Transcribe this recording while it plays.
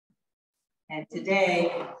And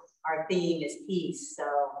today, our theme is peace. So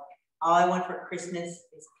all I want for Christmas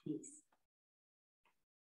is peace.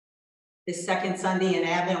 This second Sunday in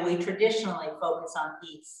Advent, we traditionally focus on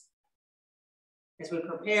peace. As we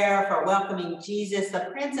prepare for welcoming Jesus, the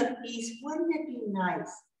Prince of Peace, wouldn't it be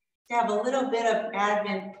nice to have a little bit of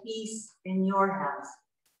Advent peace in your house?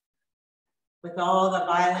 With all the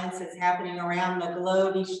violence that's happening around the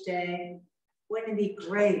globe each day, wouldn't it be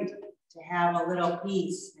great to have a little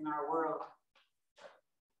peace in our world?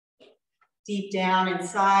 Deep down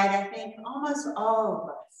inside, I think almost all of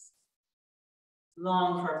us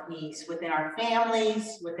long for peace within our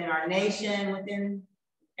families, within our nation, within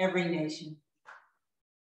every nation.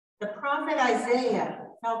 The prophet Isaiah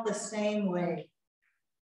felt the same way.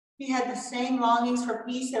 He had the same longings for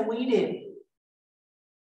peace that we do.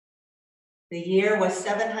 The year was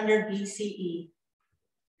 700 BCE.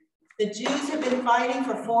 The Jews had been fighting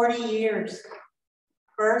for 40 years.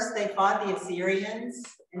 First, they fought the Assyrians,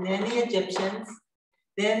 and then the Egyptians,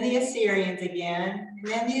 then the Assyrians again,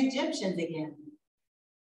 and then the Egyptians again.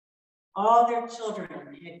 All their children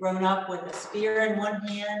had grown up with a spear in one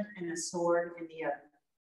hand and a sword in the other.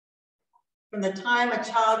 From the time a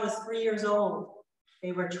child was 3 years old,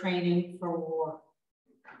 they were training for war.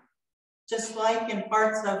 Just like in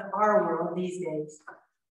parts of our world these days.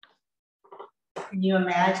 Can you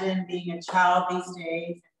imagine being a child these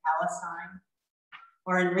days in Palestine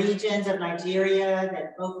or in regions of Nigeria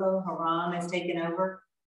that Boko Haram has taken over?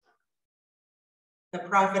 The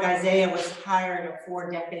prophet Isaiah was tired of 4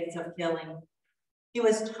 decades of killing. He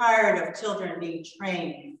was tired of children being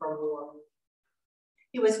trained for war.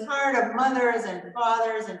 He was tired of mothers and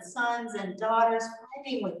fathers and sons and daughters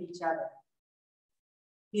fighting with each other.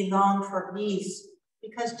 He longed for peace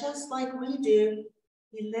because just like we do,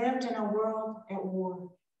 he lived in a world at war.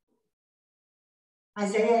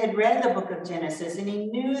 Isaiah had read the book of Genesis, and he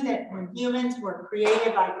knew that when humans were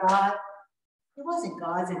created by God, it wasn't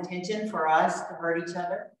God's intention for us to hurt each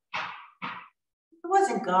other. It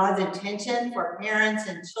wasn't God's intention for parents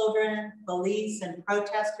and children, police and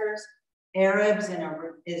protesters, Arabs and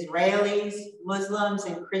Israelis, Muslims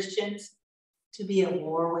and Christians to be at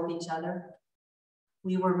war with each other.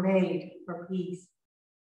 We were made for peace.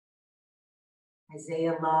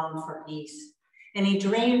 Isaiah longed for peace, and he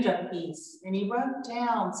dreamed of peace, and he wrote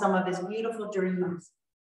down some of his beautiful dreams,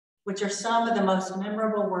 which are some of the most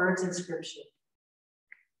memorable words in Scripture.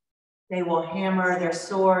 They will hammer their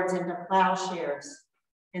swords into plowshares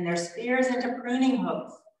and their spears into pruning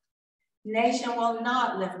hooks. Nation will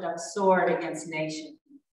not lift up sword against nation,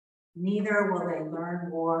 neither will they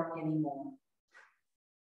learn war anymore.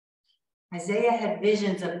 Isaiah had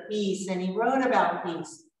visions of peace, and he wrote about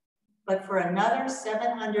peace, but for another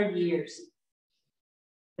 700 years,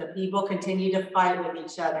 the people continued to fight with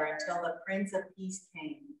each other until the Prince of Peace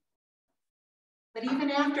came. But even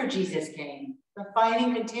after Jesus came, the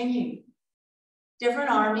fighting continued. Different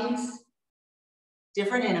armies,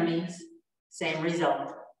 different enemies, same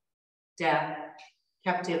result: death,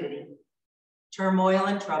 captivity, turmoil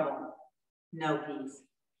and trouble, no peace.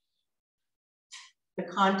 The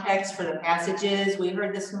context for the passages we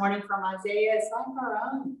heard this morning from Isaiah is like our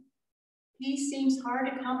own. Peace seems hard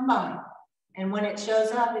to come by, and when it shows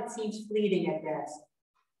up, it seems fleeting at best.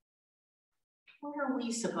 What are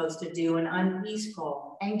we supposed to do in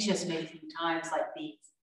unpeaceful, anxious-making times like these?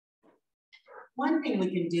 One thing we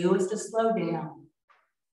can do is to slow down,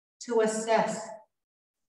 to assess,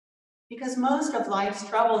 because most of life's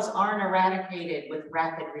troubles aren't eradicated with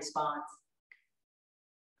rapid response.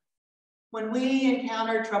 When we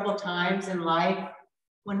encounter troubled times in life,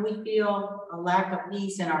 when we feel a lack of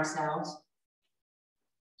peace in ourselves,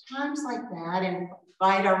 times like that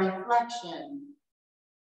invite our reflection,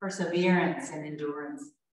 perseverance, and endurance.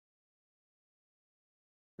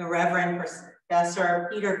 The Reverend Professor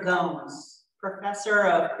Peter Gomes, professor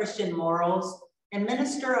of Christian morals and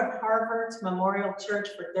minister of Harvard's Memorial Church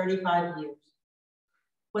for 35 years,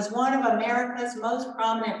 was one of America's most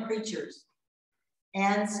prominent preachers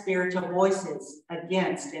and spiritual voices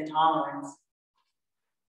against intolerance.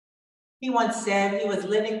 He once said he was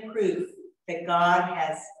living proof that God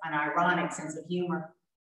has an ironic sense of humor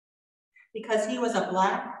because he was a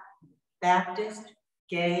Black Baptist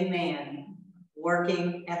gay man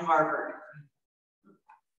working at Harvard.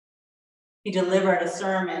 He delivered a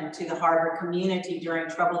sermon to the Harvard community during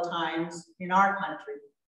troubled times in our country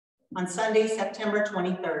on Sunday, September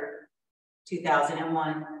 23rd,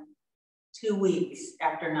 2001. 2 weeks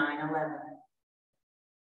after 9/11.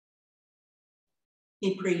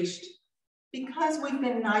 He preached, because we've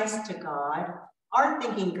been nice to God, our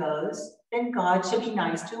thinking goes, then God should be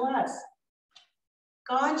nice to us.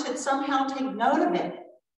 God should somehow take note of it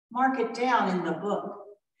Mark it down in the book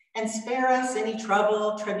and spare us any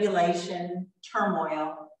trouble, tribulation,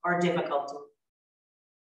 turmoil, or difficulty.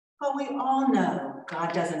 But we all know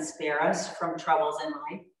God doesn't spare us from troubles in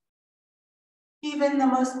life. Even the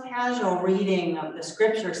most casual reading of the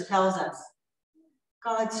scriptures tells us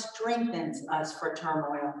God strengthens us for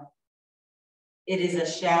turmoil. It is a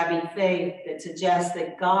shabby faith that suggests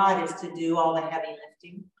that God is to do all the heavy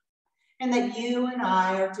lifting and that you and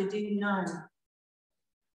I are to do none.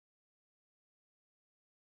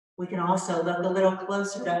 We can also look a little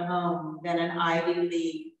closer to home than an Ivy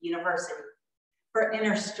League university for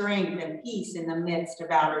inner strength and peace in the midst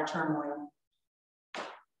of outer turmoil.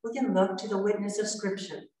 We can look to the witness of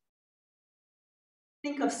Scripture.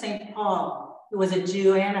 Think of St. Paul, who was a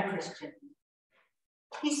Jew and a Christian.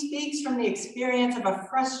 He speaks from the experience of a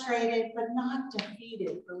frustrated but not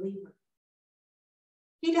defeated believer.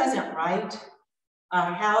 He doesn't write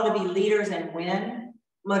how to be leaders and win,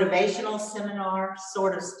 motivational seminar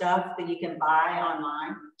sort of stuff that you can buy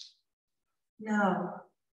online. No,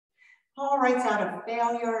 Paul writes out of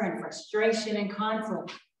failure and frustration and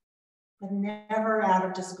conflict, but never out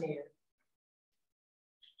of despair.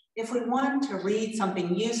 If we want to read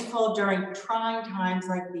something useful during trying times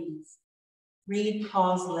like these, read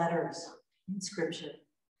Paul's letters in Scripture.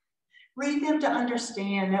 Read them to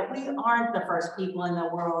understand that we aren't the first people in the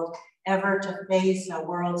world ever to face a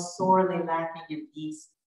world sorely lacking in peace,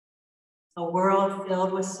 a world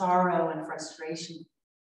filled with sorrow and frustration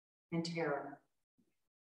and terror.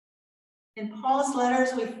 In Paul's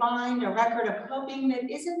letters, we find a record of coping that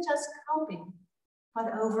isn't just coping, but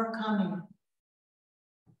overcoming.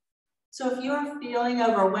 So if you're feeling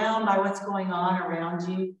overwhelmed by what's going on around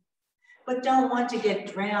you, but don't want to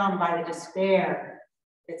get drowned by the despair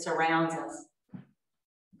that surrounds us,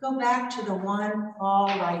 go back to the one Paul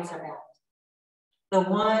writes about, the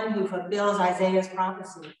one who fulfills Isaiah's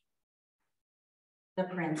prophecy, the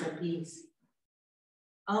Prince of Peace.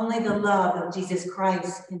 Only the love of Jesus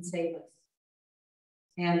Christ can save us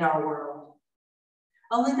and our world.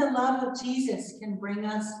 Only the love of Jesus can bring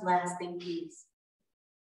us lasting peace.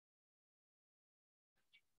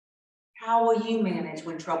 How will you manage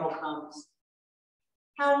when trouble comes?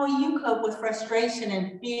 How will you cope with frustration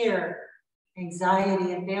and fear,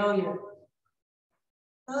 anxiety and failure?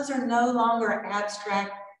 Those are no longer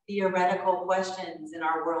abstract, theoretical questions in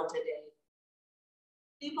our world today.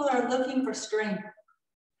 People are looking for strength,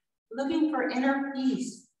 looking for inner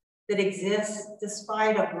peace that exists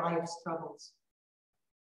despite of life's troubles.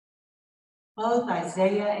 Both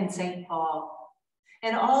Isaiah and St. Paul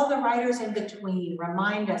and all the writers in between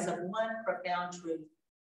remind us of one profound truth,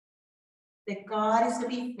 that God is to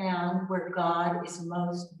be found where God is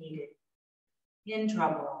most needed, in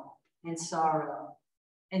trouble and sorrow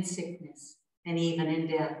and sickness and even in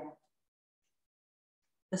death.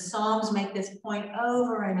 The Psalms make this point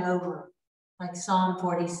over and over, like Psalm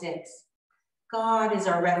 46. God is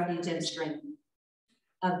our refuge and strength,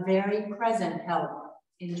 a very present help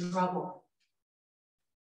in trouble.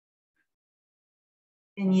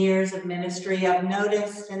 In years of ministry, I've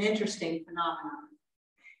noticed an interesting phenomenon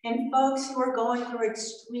in folks who are going through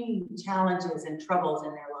extreme challenges and troubles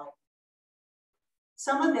in their life.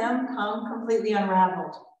 Some of them come completely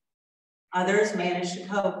unraveled. Others manage to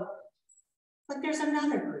cope. But there's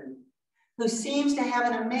another group who seems to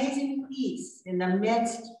have an amazing peace in the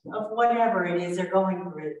midst of whatever it is they're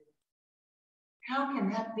going through. How can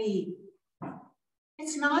that be?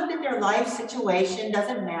 It's not that their life situation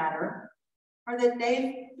doesn't matter, or that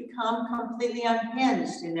they've become completely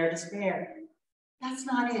unhinged in their despair. That's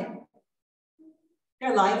not it.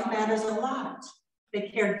 Their life matters a lot. They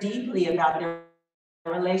care deeply about their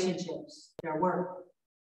relationships, their work.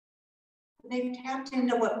 They've tapped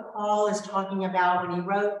into what Paul is talking about when he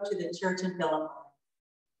wrote to the church in Philippi.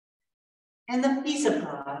 And the peace of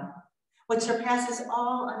God, which surpasses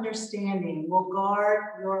all understanding, will guard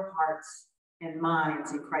your hearts and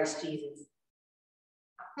minds in Christ Jesus.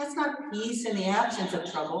 That's not peace in the absence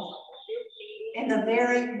of trouble. In the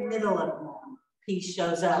very middle of them, peace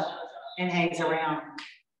shows up and hangs around.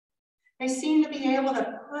 They seem to be able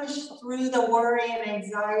to push through the worry and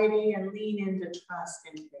anxiety and lean into trust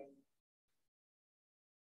and faith.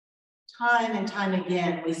 Time and time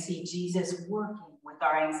again, we see Jesus working with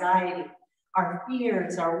our anxiety, our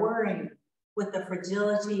fears, our worry, with the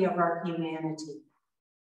fragility of our humanity.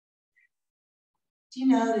 Do you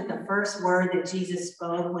know that the first word that Jesus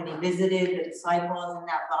spoke when he visited the disciples in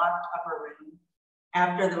that locked upper room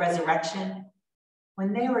after the resurrection,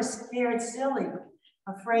 when they were scared silly,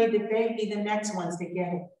 afraid that they'd be the next ones to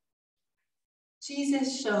get it?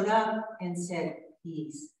 Jesus showed up and said,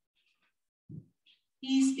 peace.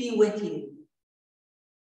 Peace be with you.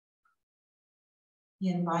 He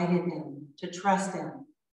invited them to trust him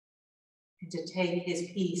and to take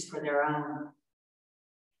his peace for their own.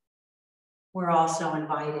 We're also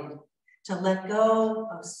invited to let go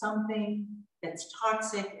of something that's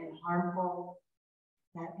toxic and harmful,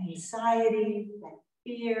 that anxiety, that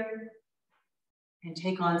fear, and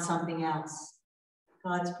take on something else,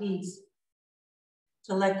 God's peace.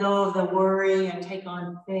 To let go of the worry and take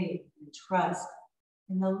on faith and trust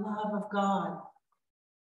in the love of God.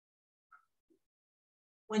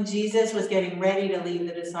 When Jesus was getting ready to leave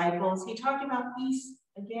the disciples, he talked about peace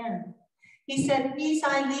again. He said, "Peace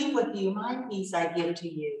I leave with you, my peace I give to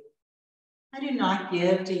you. I do not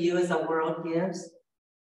give to you as the world gives.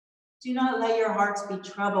 Do not let your hearts be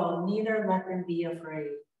troubled, neither let them be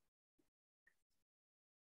afraid."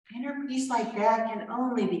 Inner peace like that can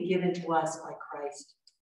only be given to us by Christ.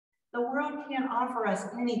 The world can't offer us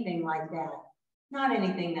anything like that, not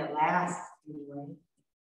anything that lasts anyway.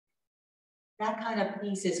 That kind of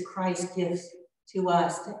peace is Christ's gift to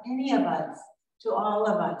us, to any of us, to all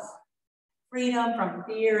of us. Freedom from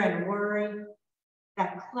fear and worry,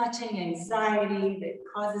 that clutching anxiety that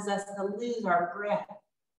causes us to lose our breath.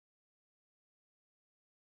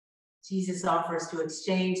 Jesus offers to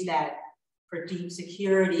exchange that for deep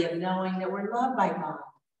security of knowing that we're loved by God,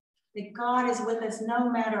 that God is with us no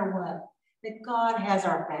matter what, that God has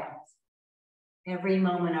our backs every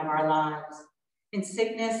moment of our lives, in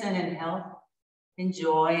sickness and in health, in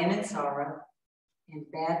joy and in sorrow, in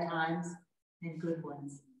bad times and good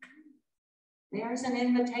ones. There's an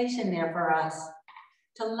invitation there for us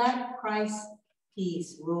to let Christ's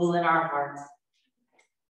peace rule in our hearts.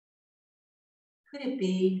 Could it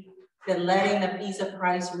be that letting the peace of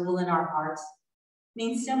Christ rule in our hearts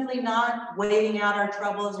means simply not waiting out our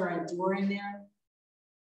troubles or enduring them,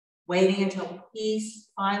 waiting until peace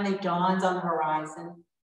finally dawns on the horizon,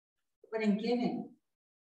 but in giving,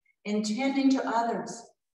 in tending to others,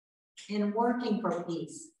 in working for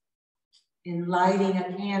peace, in lighting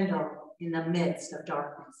a candle in the midst of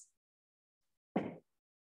darkness?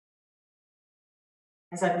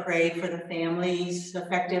 As I prayed for the families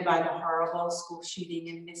affected by the horrible school shooting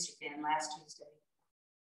in Michigan last Tuesday,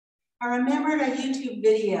 I remembered a YouTube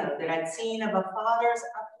video that I'd seen of a father's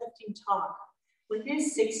uplifting talk with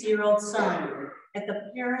his 6-year-old son at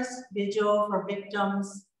the Paris Vigil for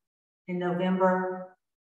Victims in November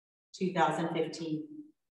 2015.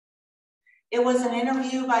 It was an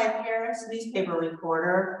interview by a Paris newspaper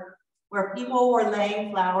reporter where people were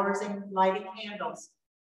laying flowers and lighting candles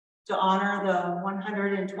to honor the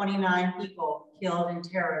 129 people killed in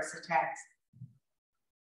terrorist attacks.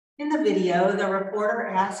 In the video, the reporter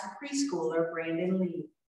asked preschooler Brandon Lee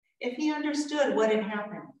if he understood what had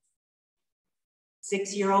happened.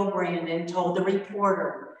 6-year-old Brandon told the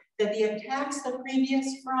reporter that the attacks the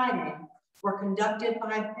previous Friday were conducted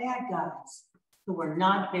by bad guys who were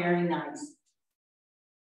not very nice.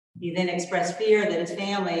 He then expressed fear that his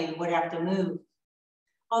family would have to move,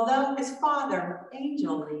 although his father,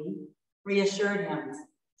 Angel Lee, reassured him,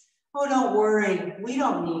 "Oh, don't worry, we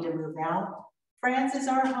don't need to move out. France is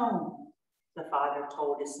our home," the father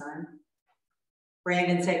told his son.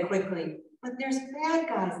 Brandon said quickly, "But there's bad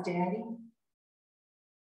guys, Daddy."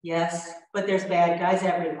 "Yes, but there's bad guys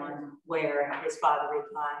everyone. Where?" his father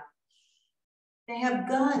replied. "They have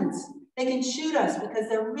guns. They can shoot us because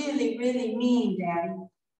they're really, really mean, Daddy."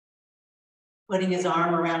 Putting his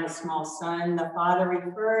arm around his small son, the father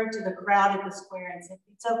referred to the crowd at the square and said,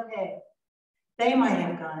 "It's okay. They might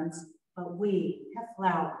have guns, but we have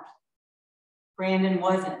flowers." Brandon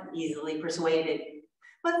wasn't easily persuaded.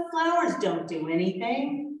 "But flowers don't do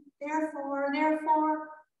anything. Therefore,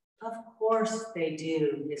 of course they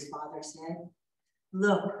do," his father said.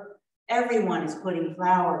 "Look, everyone is putting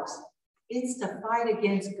flowers. It's to fight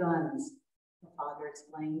against guns," the father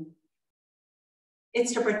explained.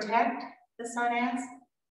 "It's to protect?" the son asked.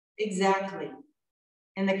 "Exactly.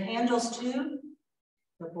 And the candles too?"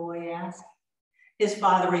 the boy asked. His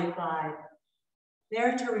father replied,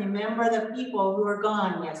 "They're to remember the people who were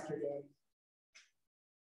gone yesterday."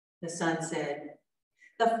 The son said,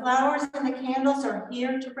 "The flowers and the candles are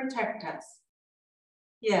here to protect us."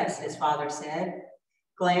 "Yes," his father said,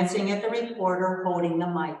 glancing at the reporter holding the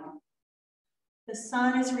mic. The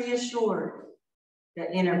son is reassured.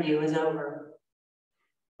 The interview is over.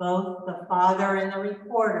 Both the father and the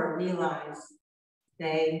reporter realize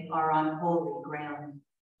they are on holy ground.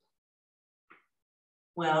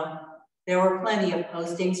 Well, there were plenty of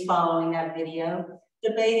postings following that video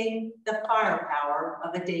debating the firepower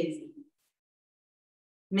of a daisy.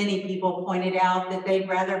 Many people pointed out that they'd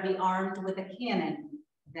rather be armed with a cannon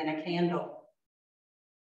than a candle.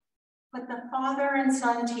 But the father and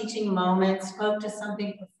son teaching moment spoke to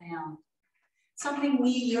something profound, something we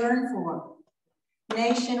yearn for.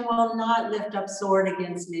 Nation will not lift up sword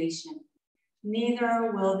against nation,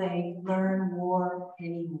 neither will they learn war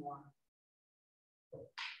anymore.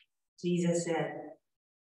 Jesus said,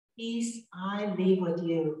 peace I leave with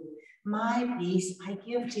you, my peace I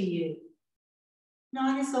give to you.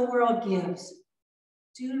 Not as the world gives.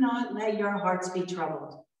 Do not let your hearts be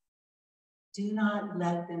troubled. Do not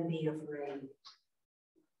let them be afraid.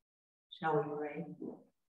 Shall we pray?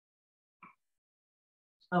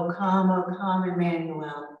 O come,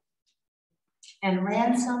 Emmanuel, and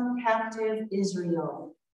ransom captive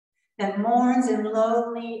Israel that mourns in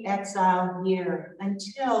lonely exile here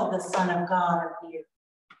until the Son of God appear.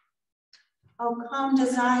 O come,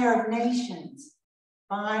 desire of nations,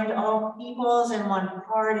 bind all peoples in one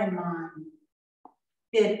heart and mind.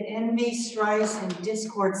 Bid envy, strife, and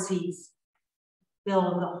discord cease.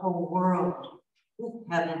 Fill the whole world with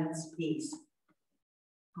heaven's peace.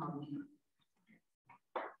 Amen.